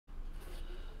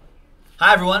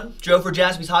Hi everyone, Joe for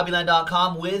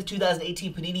JaspysHobbyland.com with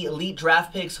 2018 Panini Elite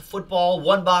Draft Picks Football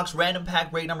One Box Random Pack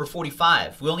break number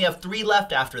 45. We only have 3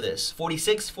 left after this,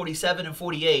 46, 47, and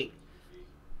 48.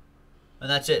 And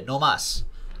that's it, no mas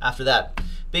after that.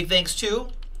 Big thanks to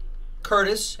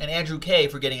Curtis and Andrew K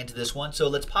for getting into this one. So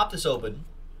let's pop this open.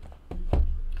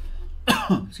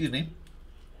 Excuse me.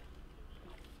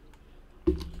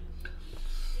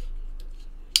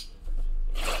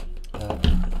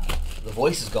 The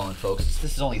voice is going, folks.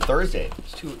 This is only Thursday.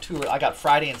 It's too. I got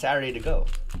Friday and Saturday to go.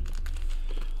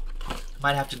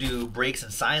 Might have to do breaks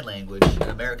in sign language,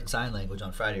 American Sign Language,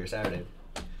 on Friday or Saturday.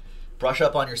 Brush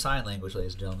up on your sign language,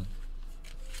 ladies and gentlemen.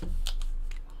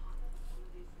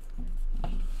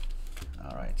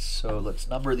 All right, so let's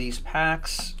number these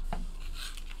packs,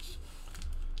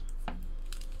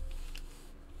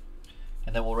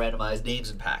 and then we'll randomize names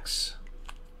and packs.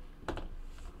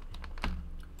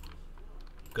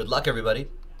 Good luck, everybody.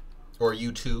 Or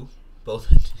you too.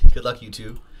 Both. Good luck, you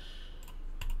two.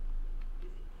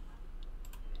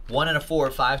 1 and a 4,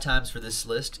 5 times for this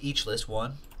list. Each list.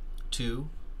 1, 2,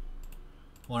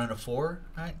 1 and a 4.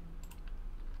 All right.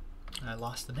 I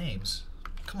lost the names.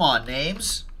 Come on,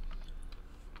 names.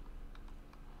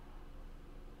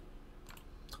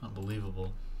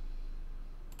 Unbelievable.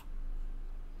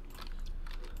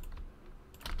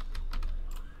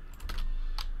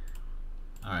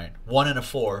 All right, 1 and a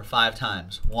 4, 5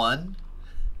 times. 1,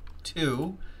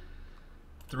 2,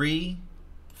 3,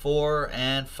 4,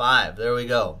 and 5. There we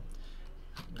go.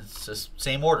 It's just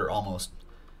same order almost.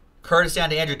 Curtis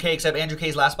down to Andrew K, except Andrew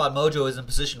K's last spot mojo is in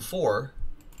position 4.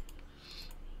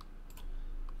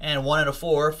 And 1 and a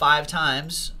 4, 5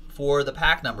 times for the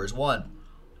pack numbers. 1,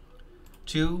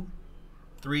 2,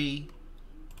 3,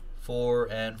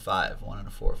 4, and 5. 1 and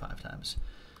a 4, 5 times.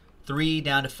 3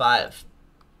 down to 5.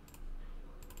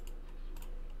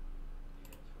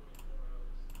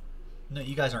 No,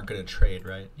 you guys aren't going to trade,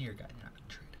 right? You're not going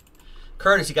to trade.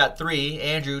 Curtis, you got 3.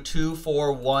 Andrew, 2,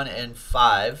 4, 1, and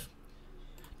 5.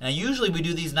 Now, usually we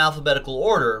do these in alphabetical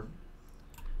order,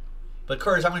 but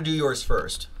Curtis, I'm going to do yours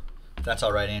first. If that's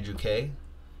all right, Andrew K.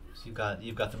 So you've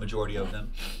got the majority of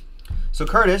them. So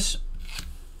Curtis,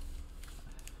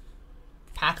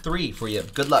 pack 3 for you.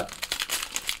 Good luck.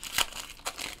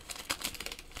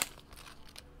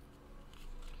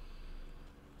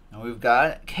 And we've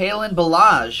got Kalen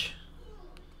Ballage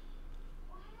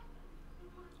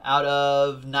out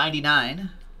of 99.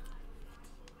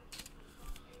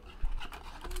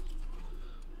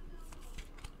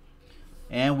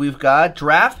 And we've got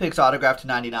Draft Picks autographed to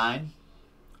 99.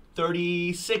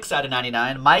 36 out of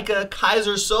 99. Micah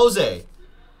Kaiser Soze.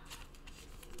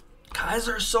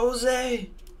 Kaiser Soze.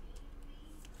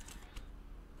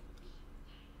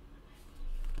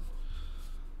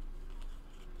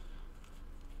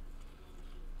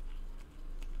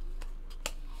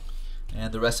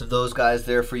 And the rest of those guys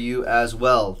there for you as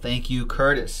well. Thank you,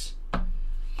 Curtis.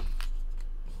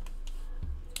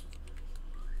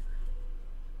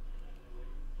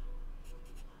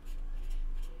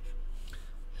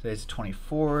 Today's the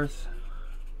 24th.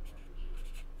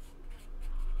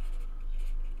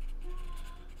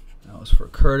 That was for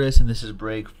Curtis, and this is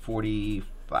break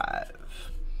 45.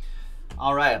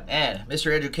 All right, and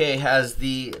Mr. Andrew K has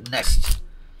the next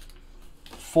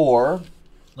 4.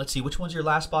 Let's see, which one's your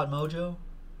last spot mojo?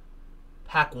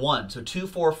 Pack 1. So 2,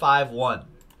 4, 5, 1.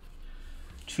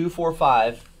 2, 4,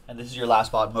 5, and this is your last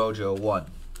spot mojo 1.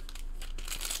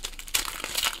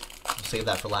 We'll save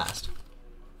that for last.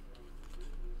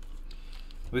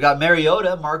 We got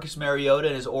Mariota, Marcus Mariota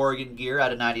in his Oregon gear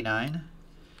out of 99.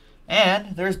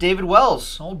 And there's David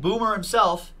Wells, old boomer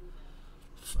himself.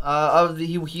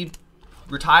 He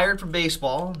retired from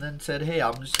baseball and then said, "Hey,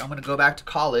 I'm going to go back to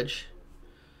college.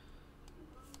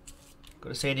 Go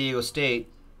to San Diego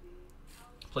State,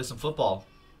 play some football."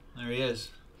 There he is.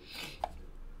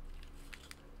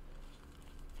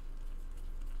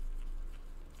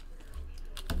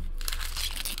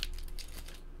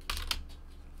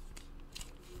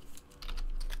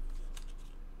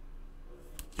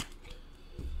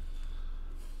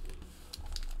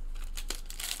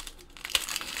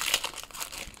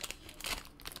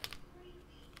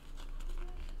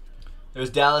 There's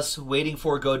Dallas waiting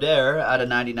for Goddard out of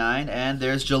 99, and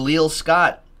there's Jaleel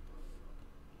Scott.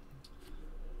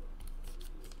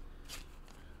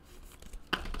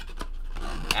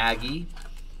 Aggie,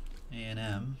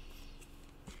 A&M.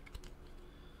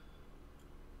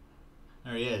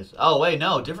 There he is. Oh, wait,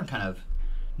 no, different kind of.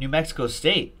 New Mexico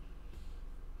State.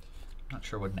 Not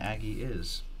sure what an Aggie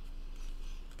is.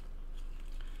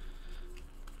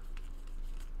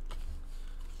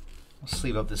 I'll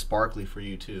sleeve up this Barkley for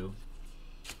you, too.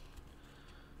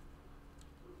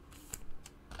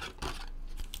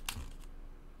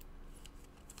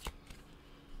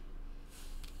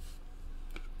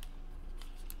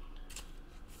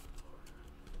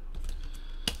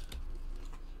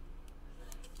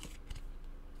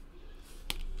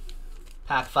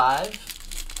 Pack 5.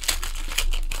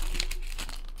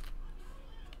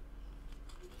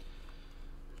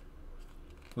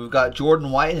 We've got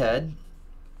Jordan Whitehead.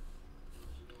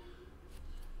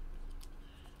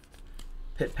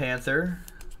 Pitt Panther.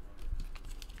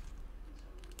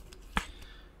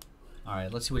 All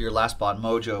right, let's see what your last bought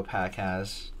Mojo pack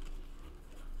has.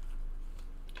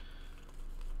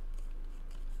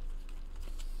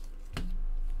 I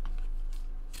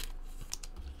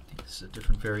think this is a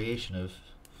different variation of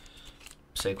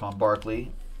Saquon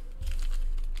Barkley.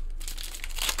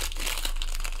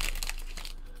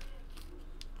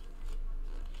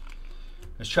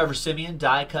 There's Trevor Siemian,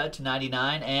 die cut to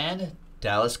 99, and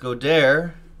Dallas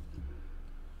Goedert,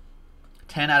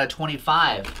 10 out of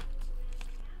 25.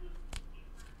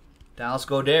 Dallas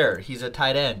Goedert, he's a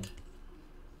tight end.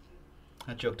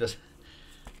 That joke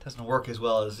doesn't work as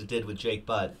well as it did with Jake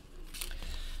Butt.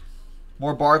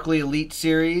 More Barkley Elite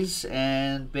Series,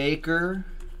 and Baker,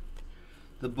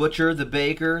 the Butcher, the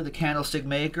Baker, the Candlestick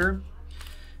Maker.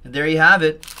 And there you have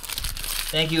it.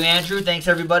 Thank you, Andrew. Thanks,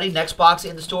 everybody. Next box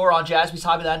in the store on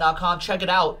JaspysHobbyland.com. Check it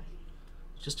out.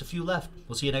 Just a few left.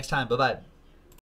 We'll see you next time. Bye-bye.